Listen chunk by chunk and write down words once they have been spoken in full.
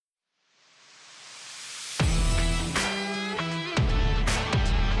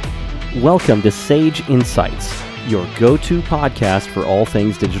Welcome to Sage Insights, your go-to podcast for all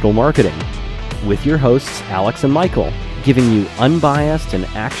things digital marketing, with your hosts Alex and Michael, giving you unbiased and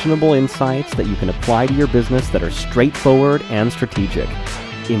actionable insights that you can apply to your business that are straightforward and strategic.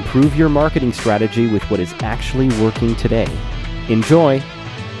 Improve your marketing strategy with what is actually working today. Enjoy!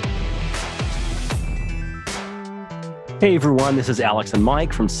 Hey everyone, this is Alex and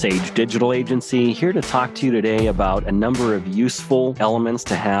Mike from Sage Digital Agency, here to talk to you today about a number of useful elements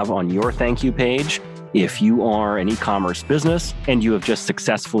to have on your thank you page. If you are an e-commerce business and you have just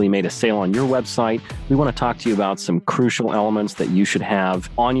successfully made a sale on your website, we want to talk to you about some crucial elements that you should have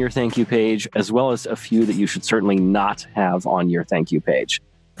on your thank you page, as well as a few that you should certainly not have on your thank you page.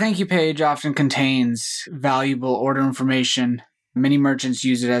 Thank you page often contains valuable order information. Many merchants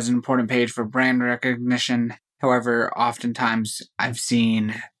use it as an important page for brand recognition. However, oftentimes I've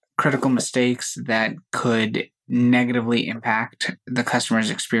seen critical mistakes that could negatively impact the customer's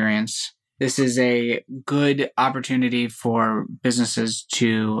experience. This is a good opportunity for businesses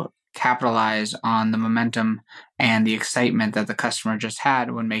to capitalize on the momentum and the excitement that the customer just had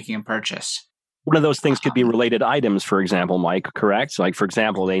when making a purchase. One of those things could be related items, for example, Mike, correct? So like, for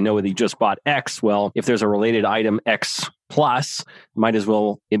example, they know that you just bought X. Well, if there's a related item X plus,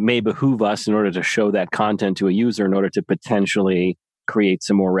 it may behoove us in order to show that content to a user in order to potentially create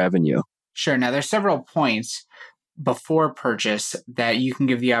some more revenue. Sure. Now, there's several points before purchase that you can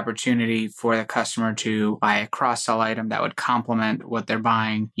give the opportunity for the customer to buy a cross-sell item that would complement what they're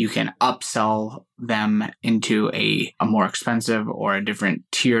buying. You can upsell them into a more expensive or a different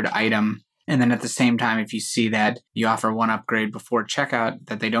tiered item. And then at the same time, if you see that you offer one upgrade before checkout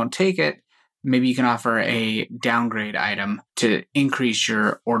that they don't take it, maybe you can offer a downgrade item to increase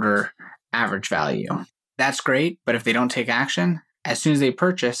your order average value. That's great, but if they don't take action, as soon as they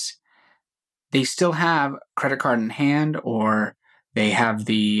purchase, they still have credit card in hand, or they have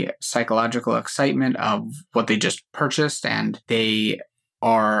the psychological excitement of what they just purchased, and they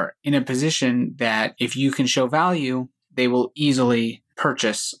are in a position that if you can show value, they will easily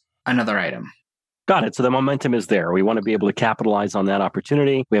purchase another item. Got it. So the momentum is there. We want to be able to capitalize on that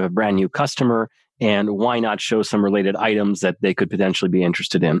opportunity. We have a brand new customer, and why not show some related items that they could potentially be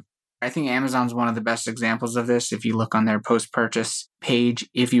interested in? I think Amazon's one of the best examples of this. If you look on their post-purchase page,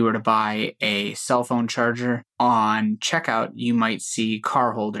 if you were to buy a cell phone charger on checkout, you might see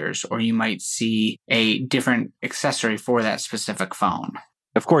car holders, or you might see a different accessory for that specific phone.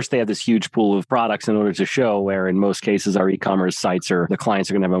 Of course, they have this huge pool of products in order to show, where in most cases our e-commerce sites the clients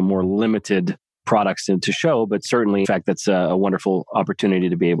are going to have a more limited products to show, but certainly, in fact, that's a wonderful opportunity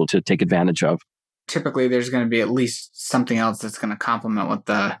to be able to take advantage of. Typically, there's going to be at least something else that's going to complement what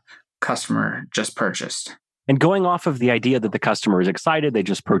the customer just purchased. And going off of the idea that the customer is excited, they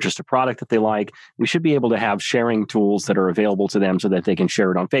just purchased a product that they like, we should be able to have sharing tools that are available to them so that they can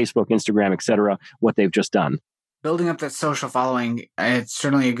share it on Facebook, Instagram, etc., what they've just done. Building up that social following, it's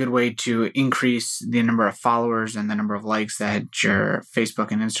certainly a good way to increase the number of followers and the number of likes that your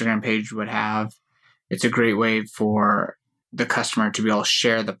Facebook and Instagram page would have. It's a great way for the customer to be able to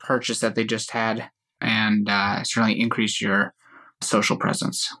share the purchase that they just had and certainly increase your social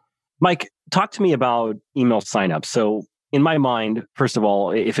presence. Mike, talk to me about email signups. So in my mind, first of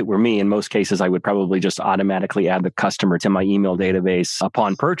all, if it were me, in most cases, I would probably just automatically add the customer to my email database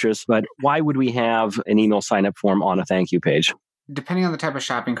upon purchase. But why would we have an email signup form on a thank you page? Depending on the type of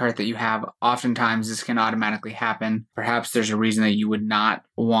shopping cart that you have, oftentimes this can automatically happen. Perhaps there's a reason that you would not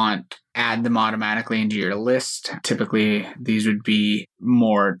want to add them automatically into your list. Typically, these would be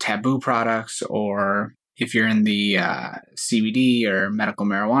more taboo products, or if you're in the CBD or medical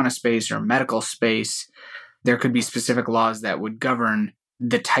marijuana space or medical space, there could be specific laws that would govern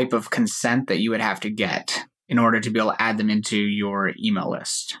the type of consent that you would have to get in order to be able to add them into your email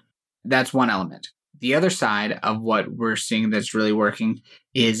list. That's one element. The other side of what we're seeing that's really working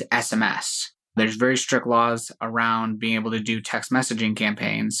is SMS. There's very strict laws around being able to do text messaging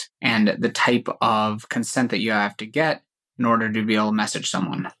campaigns and the type of consent that you have to get in order to be able to message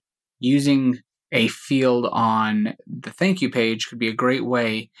someone. Using a field on the thank you page could be a great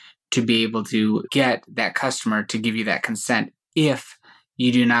way to be able to get that customer to give you that consent if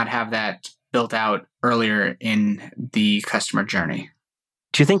you do not have that built out earlier in the customer journey.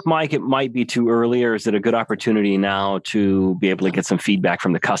 Do you think, Mike, it might be too early, or is it a good opportunity now to be able to get some feedback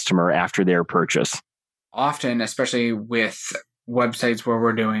from the customer after their purchase? Often, especially with websites where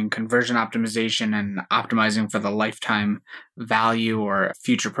we're doing conversion optimization and optimizing for the lifetime value or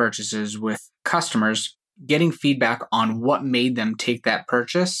future purchases with customers, getting feedback on what made them take that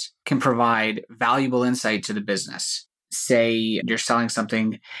purchase can provide valuable insight to the business. Say you're selling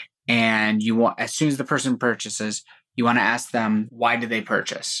something and you want, as soon as the person purchases, you want to ask them, why did they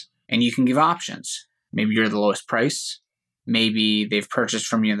purchase? And you can give options. Maybe you're the lowest price. Maybe they've purchased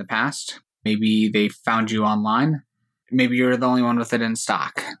from you in the past. Maybe they found you online. Maybe you're the only one with it in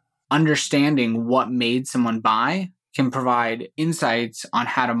stock. Understanding what made someone buy can provide insights on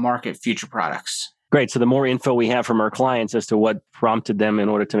how to market future products. Great. So the more info we have from our clients as to what prompted them in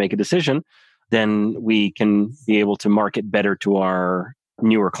order to make a decision, then we can be able to market better to our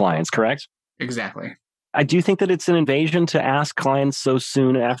newer clients, correct? Exactly. I do think that it's an invasion to ask clients so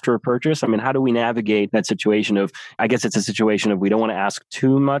soon after a purchase. I mean, how do we navigate that situation of, I guess it's a situation of we don't want to ask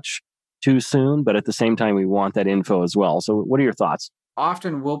too much too soon, but at the same time, we want that info as well. So what are your thoughts?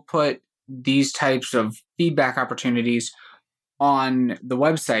 Often we'll put these types of feedback opportunities on the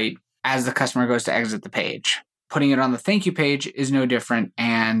website as the customer goes to exit the page. Putting it on the thank you page is no different.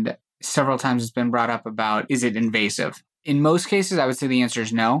 And several times it's been brought up about, is it invasive? In most cases, I would say the answer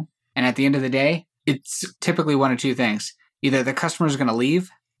is no. And at the end of the day, it's typically one of two things. Either the customer is going to leave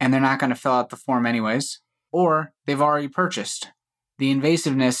and they're not going to fill out the form anyways, or they've already purchased. The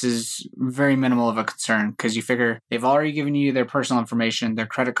invasiveness is very minimal of a concern because you figure they've already given you their personal information, their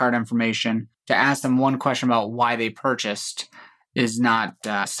credit card information. To ask them one question about why they purchased is not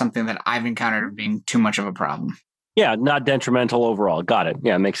something that I've encountered being too much of a problem. Yeah, not detrimental overall. Got it.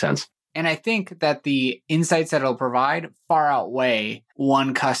 Yeah, makes sense. And I think that the insights that it'll provide far outweigh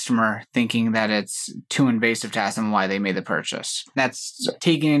one customer thinking that it's too invasive to ask them why they made the purchase. That's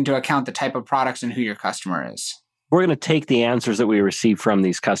taking into account the type of products and who your customer is. We're going to take the answers that we receive from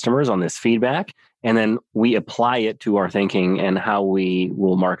these customers on this feedback, and then we apply it to our thinking and how we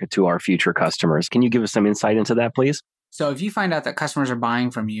will market to our future customers. Can you give us some insight into that, please? So if you find out that customers are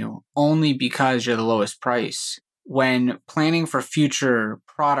buying from you only because you're the lowest price, when planning for future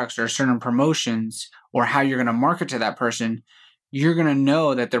products or certain promotions or how you're going to market to that person, you're going to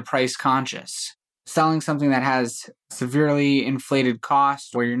know that they're price conscious. Selling something that has severely inflated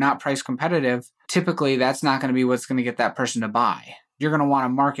costs where you're not price competitive, typically that's not going to be what's going to get that person to buy. You're going to want to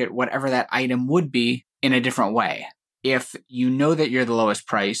market whatever that item would be in a different way. If you know that you're the lowest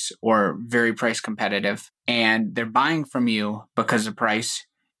price or very price competitive and they're buying from you because of price,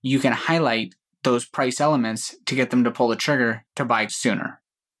 you can highlight those price elements to get them to pull the trigger to buy sooner.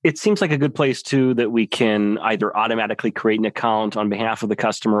 It seems like a good place too that we can either automatically create an account on behalf of the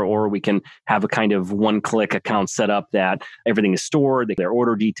customer, or we can have a kind of one-click account set up that everything is stored, their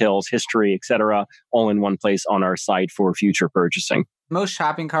order details, history, etc., all in one place on our site for future purchasing. Most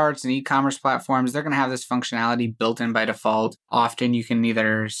shopping carts and e-commerce platforms, they're going to have this functionality built in by default. Often you can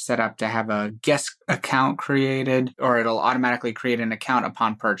either set up to have a guest account created, or it'll automatically create an account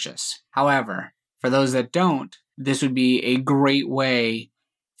upon purchase. However, for those that don't, this would be a great way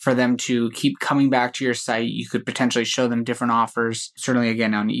for them to keep coming back to your site. You could potentially show them different offers. Certainly,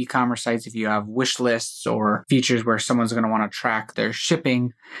 again, on e-commerce sites, if you have wish lists or features where someone's going to want to track their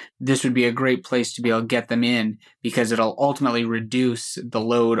shipping, this would be a great place to be able to get them in, because it'll ultimately reduce the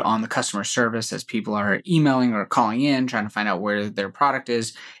load on the customer service as people are emailing or calling in, trying to find out where their product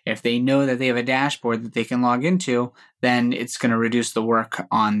is. If they know that they have a dashboard that they can log into, then it's going to reduce the work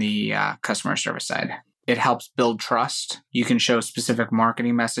on the customer service side. It helps build trust. You can show specific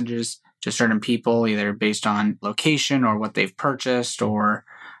marketing messages to certain people, either based on location or what they've purchased, or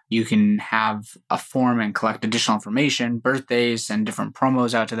you can have a form and collect additional information, birthdays, and different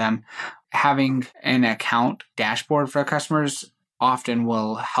promos out to them. Having an account dashboard for customers often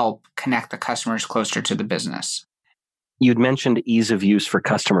will help connect the customers closer to the business. You'd mentioned ease of use for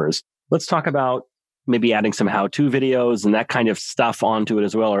customers. Let's talk about maybe adding some how-to videos and that kind of stuff onto it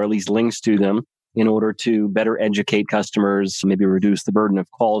as well, or at least links to them, in order to better educate customers, maybe reduce the burden of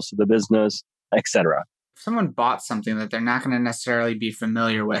calls to the business, etc. If someone bought something that they're not going to necessarily be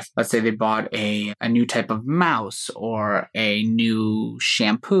familiar with, let's say they bought a new type of mouse or a new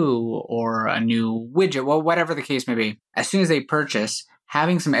shampoo or a new widget, well, whatever the case may be, as soon as they purchase,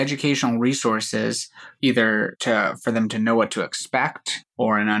 having some educational resources, either for them to know what to expect,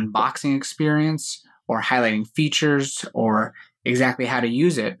 or an unboxing experience, or highlighting features, or exactly how to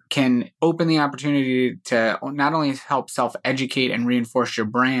use it, can open the opportunity to not only help self-educate and reinforce your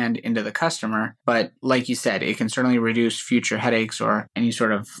brand into the customer, but like you said, it can certainly reduce future headaches or any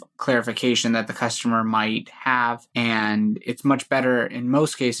sort of clarification that the customer might have. And it's much better in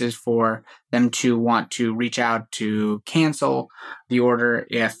most cases for them to want to reach out to cancel the order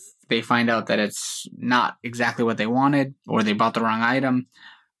if they find out that it's not exactly what they wanted or they bought the wrong item,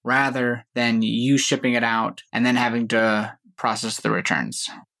 rather than you shipping it out and then having to process the returns.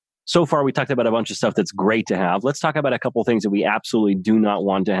 So far, we talked about a bunch of stuff that's great to have. Let's talk about a couple of things that we absolutely do not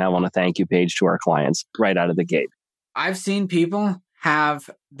want to have on a thank you page to our clients right out of the gate. I've seen people have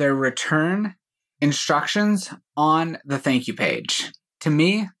their return instructions on the thank you page. To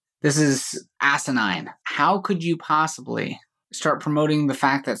me, This is asinine. How could you possibly start promoting the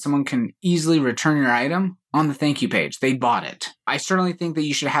fact that someone can easily return your item on the thank you page? They bought it. I certainly think that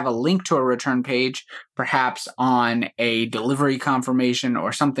you should have a link to a return page, perhaps on a delivery confirmation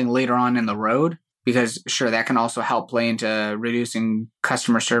or something later on in the road, because sure, that can also help play into reducing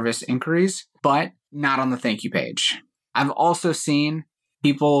customer service inquiries, but not on the thank you page. I've also seen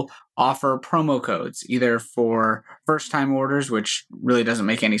people offer promo codes, either for first-time orders, which really doesn't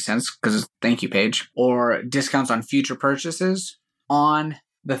make any sense because it's a thank you page, or discounts on future purchases on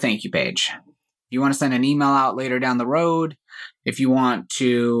the thank you page. If you want to send an email out later down the road, if you want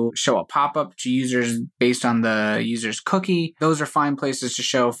to show a pop-up to users based on the user's cookie, those are fine places to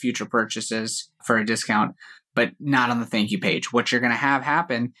show future purchases for a discount, but not on the thank you page. What you're going to have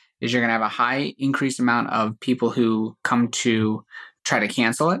happen is you're going to have a high increased amount of people who come to try to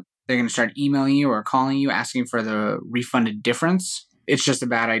cancel it. They're going to start emailing you or calling you asking for the refunded difference. It's just a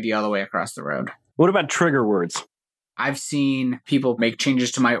bad idea all the way across the road. What about trigger words? I've seen people make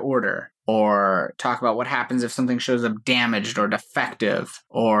changes to my order or talk about what happens if something shows up damaged or defective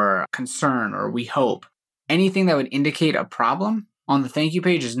or concern or we hope. Anything that would indicate a problem on the thank you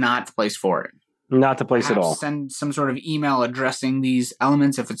page is not the place for it. Not the place at all. Send some sort of email addressing these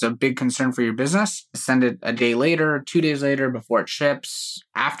elements if it's a big concern for your business. Send it a day later, 2 days later, before it ships,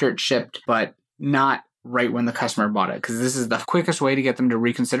 after it's shipped, but not right when the customer bought it, because this is the quickest way to get them to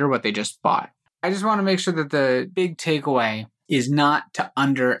reconsider what they just bought. I just want to make sure that the big takeaway is not to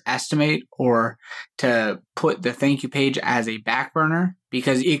underestimate or to put the thank you page as a back burner,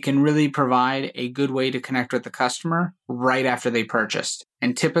 because it can really provide a good way to connect with the customer right after they purchased.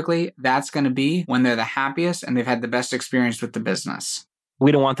 And typically that's going to be when they're the happiest and they've had the best experience with the business.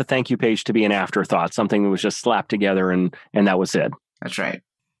 We don't want the thank you page to be an afterthought, something that was just slapped together and that was it. That's right.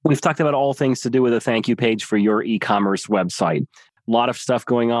 We've talked about all things to do with a thank you page for your e-commerce website. A lot of stuff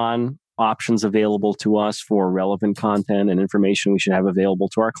going on. Options available to us for relevant content and information we should have available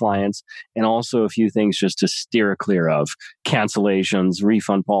to our clients, and also a few things just to steer clear of: cancellations,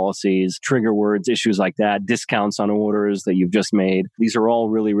 refund policies, trigger words, issues like that, discounts on orders that you've just made. These are all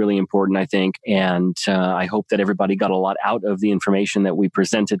really, really important, I think, and I hope that everybody got a lot out of the information that we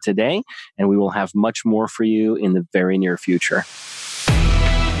presented today, and we will have much more for you in the very near future.